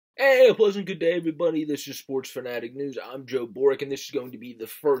Hey, a pleasant good day, everybody. This is Sports Fanatic News. I'm Joe Boric, and this is going to be the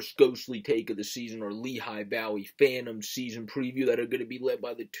first ghostly take of the season, or Lehigh Valley Phantoms season preview, that are going to be led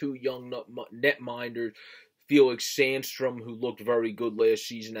by the two young netminders, Felix Sandstrom, who looked very good last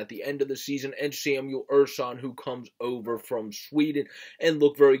season at the end of the season, and Samuel Ersson, who comes over from Sweden and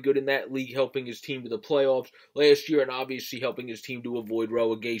looked very good in that league, helping his team to the playoffs last year and obviously helping his team to avoid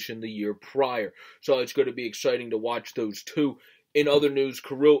relegation the year prior. So it's going to be exciting to watch those two. In other news,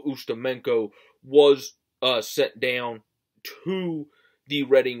 Kirill Ustimenko was sent down to the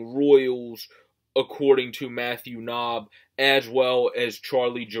Reading Royals, according to Matthew Knob, as well as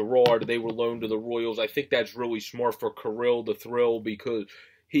Charlie Gerard. They were loaned to the Royals. I think that's really smart for Kirill the Thrill, because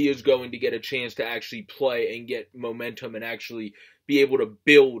he is going to get a chance to actually play and get momentum and actually be able to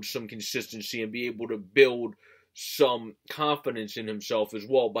build some consistency and be able to build some confidence in himself as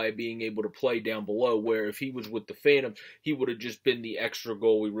well by being able to play down below, where if he was with the Phantoms, he would have just been the extra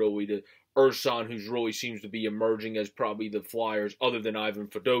goalie really to Ersson, who's really seems to be emerging as probably the Flyers, other than Ivan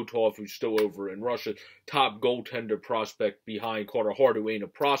Fedotov, who's still over in Russia, top goaltender prospect behind Carter Hart, who ain't a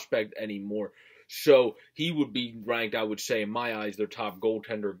prospect anymore. So he would be ranked, I would say, in my eyes, their top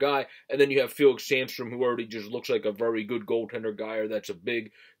goaltender guy. And then you have Felix Sandstrom, who already just looks like a very good goaltender guy, or that's a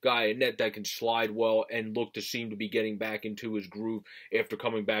big guy in net that can slide well and look to seem to be getting back into his groove after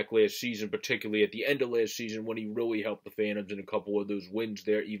coming back last season, particularly at the end of last season when he really helped the Phantoms in a couple of those wins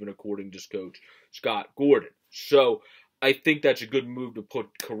there, even according to coach Scott Gordon. So I think that's a good move to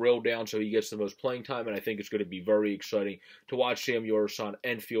put Kirill down so he gets the most playing time, and I think it's going to be very exciting to watch Samuel Ersson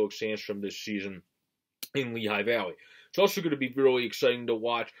and Felix Sandstrom this season in Lehigh Valley. It's also going to be really exciting to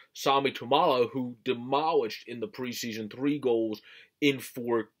watch Sami Tuomala, who demolished in the preseason 3 goals in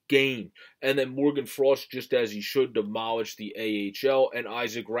 4 games. And then Morgan Frost, just as he should, demolished the AHL. And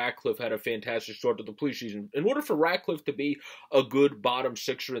Isaac Ratcliffe had a fantastic start to the preseason. In order for Ratcliffe to be a good bottom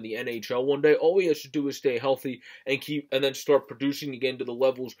sixer in the NHL one day, all he has to do is stay healthy and then start producing again to the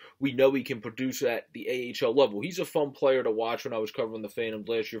levels we know he can produce at the AHL level. He's a fun player to watch. When I was covering the Phantoms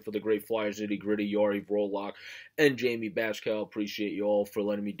last year for the Great Flyers, Nitty Gritty, Yari Vrolak, and Jamie Bascal. Appreciate you all for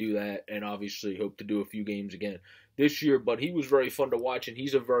letting me do that, and obviously hope to do a few games again this year. But he was very fun to watch, and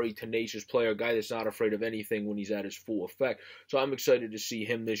he's a very tenacious player, a guy that's not afraid of anything when he's at his full effect. So I'm excited to see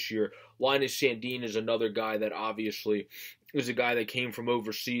him this year. Linus Sandin is another guy that obviously is a guy that came from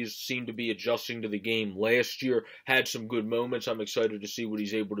overseas, seemed to be adjusting to the game last year, had some good moments. I'm excited to see what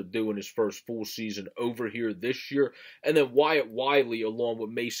he's able to do in his first full season over here this year. And then Wyatt Wiley along with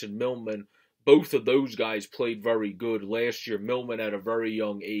Mason Millman, both of those guys played very good last year. Millman at a very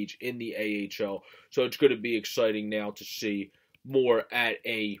young age in the AHL. So it's going to be exciting now to see more at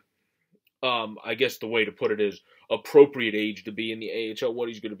a, I guess the way to put it is, appropriate age to be in the AHL, what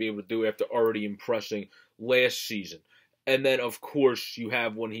he's going to be able to do after already impressing last season. And then, of course, you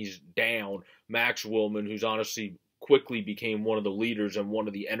have, when he's down, Max Willman, who's honestly quickly became one of the leaders and one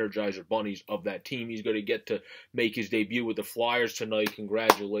of the Energizer bunnies of that team. He's going to get to make his debut with the Flyers tonight.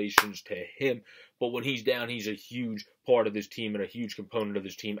 Congratulations to him. But when he's down, he's a huge part of this team and a huge component of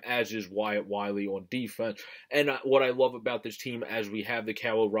this team, as is Wyatt Wiley on defense. And what I love about this team, as we have the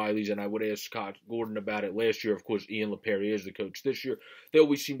Cal O'Reillys, and I would ask Scott Gordon about it last year, of course, Ian LePerrier is the coach this year, they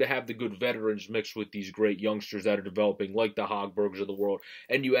always seem to have the good veterans mixed with these great youngsters that are developing, like the Hogbergs of the world.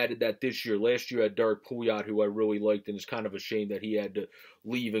 And you added that this year. Last year, I had Derek Pouliot, who I really liked, and it's kind of a shame that he had to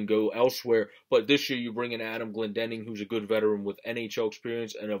leave and go elsewhere. But this year, you bring in Adam Glendening, who's a good veteran with NHL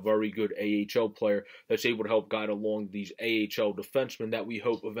experience and a very good AHL player that's able to help guide along these AHL defensemen that we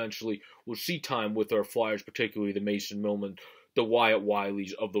hope eventually will see time with our Flyers, particularly the Mason Millman, the Wyatt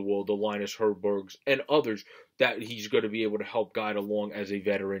Wileys of the world, the Linus Herbergs, and others that he's going to be able to help guide along as a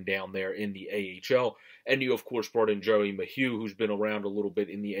veteran down there in the AHL. And you, of course, brought in Joey Maheu, who's been around a little bit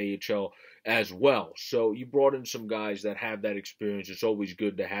in the AHL as well. So you brought in some guys that have that experience. It's always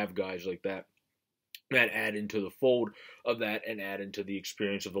good to have guys like that add into the fold of that and add into the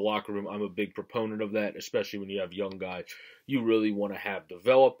experience of the locker room. I'm a big proponent of that, especially when you have young guys you really want to have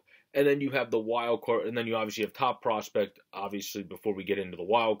develop. And then you have the wild card, and then you obviously have top prospect, obviously, before we get into the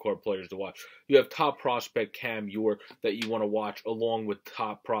wild card players to watch. You have top prospect Cam York that you want to watch, along with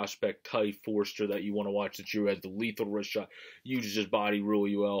top prospect Ty Forster that you want to watch this year as the lethal wrist shot, uses his body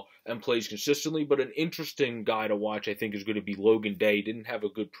really well, and plays consistently. But an interesting guy to watch, I think, is going to be Logan Day. Didn't have a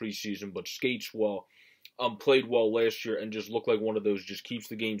good preseason, but skates well. Played well last year and just looked like one of those, just keeps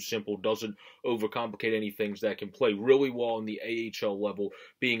the game simple, doesn't overcomplicate any things, that can play really well in the AHL level,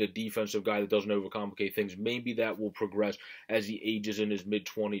 being a defensive guy that doesn't overcomplicate things. Maybe that will progress as he ages in his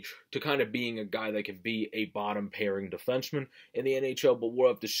mid-20s to kind of being a guy that can be a bottom-pairing defenseman in the NHL, but we'll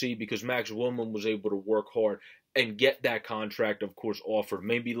have to see, because Max Willman was able to work hard and get that contract, of course, offered.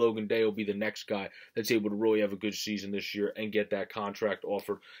 Maybe Logan Day will be the next guy that's able to really have a good season this year and get that contract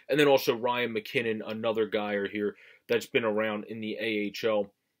offered. And then also Ryan McKinnon, another guy here that's been around in the AHL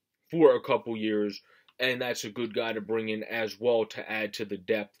for a couple years, and that's a good guy to bring in as well to add to the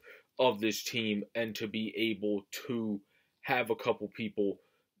depth of this team and to be able to have a couple people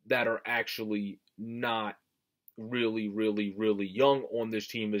that are actually not really young on this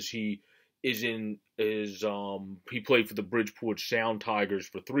team, as he is he played for the Bridgeport Sound Tigers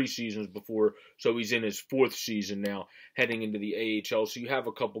for 3 seasons before, so he's in his 4th season now heading into the AHL. So you have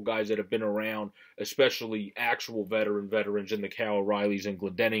a couple guys that have been around, especially actual veterans in the Cal O'Reillys and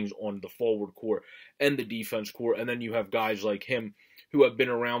Glendenings on the forward core and the defense core, and then you have guys like him who have been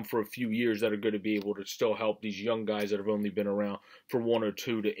around for a few years that are going to be able to still help these young guys that have only been around for 1 or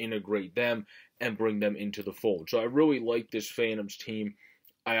 2 to integrate them and bring them into the fold. So I really like this Phantoms team.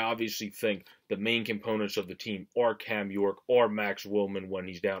 I obviously think the main components of the team are Cam York, are Max Willman when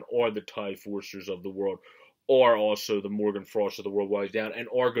he's down, are the Ty Forsters of the world, are also the Morgan Frost of the world while he's down, and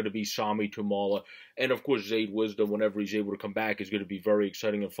are going to be Sami Tumala. And, of course, Zaid Wisdom, whenever he's able to come back, is going to be very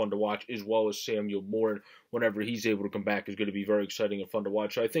exciting and fun to watch, as well as Samuel Morin, whenever he's able to come back, is going to be very exciting and fun to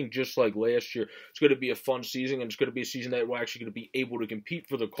watch. So I think just like last year, it's going to be a fun season, and it's going to be a season that we're actually going to be able to compete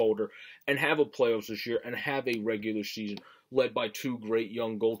for the Calder and have a playoffs this year and have a regular season led by 2 great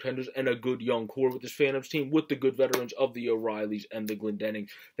young goaltenders and a good young core with this Phantoms team, with the good veterans of the O'Reillys and the Glendennings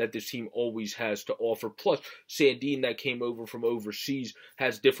that this team always has to offer. Plus, Sandine, that came over from overseas,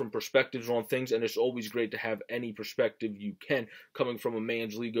 has different perspectives on things, and it's always great to have any perspective you can coming from a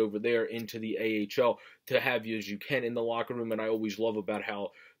man's league over there into the AHL, to have you as you can in the locker room. And I always love about how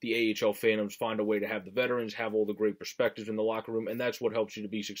the AHL Phantoms find a way to have the veterans have all the great perspectives in the locker room, and that's what helps you to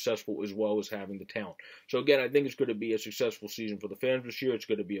be successful, as well as having the talent. So again, I think it's going to be a successful season for the Phantoms this year. It's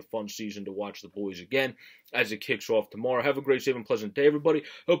going to be a fun season to watch the boys again as it kicks off tomorrow. Have a great, safe, and pleasant day, everybody.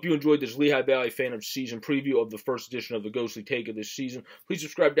 Hope you enjoyed this Lehigh Valley Phantoms season preview of the first edition of the Ghostly Take of this season. Please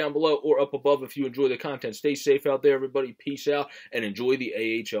subscribe down below or up above if you enjoy the content. Stay safe out there, everybody. Peace out, and enjoy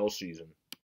the AHL season.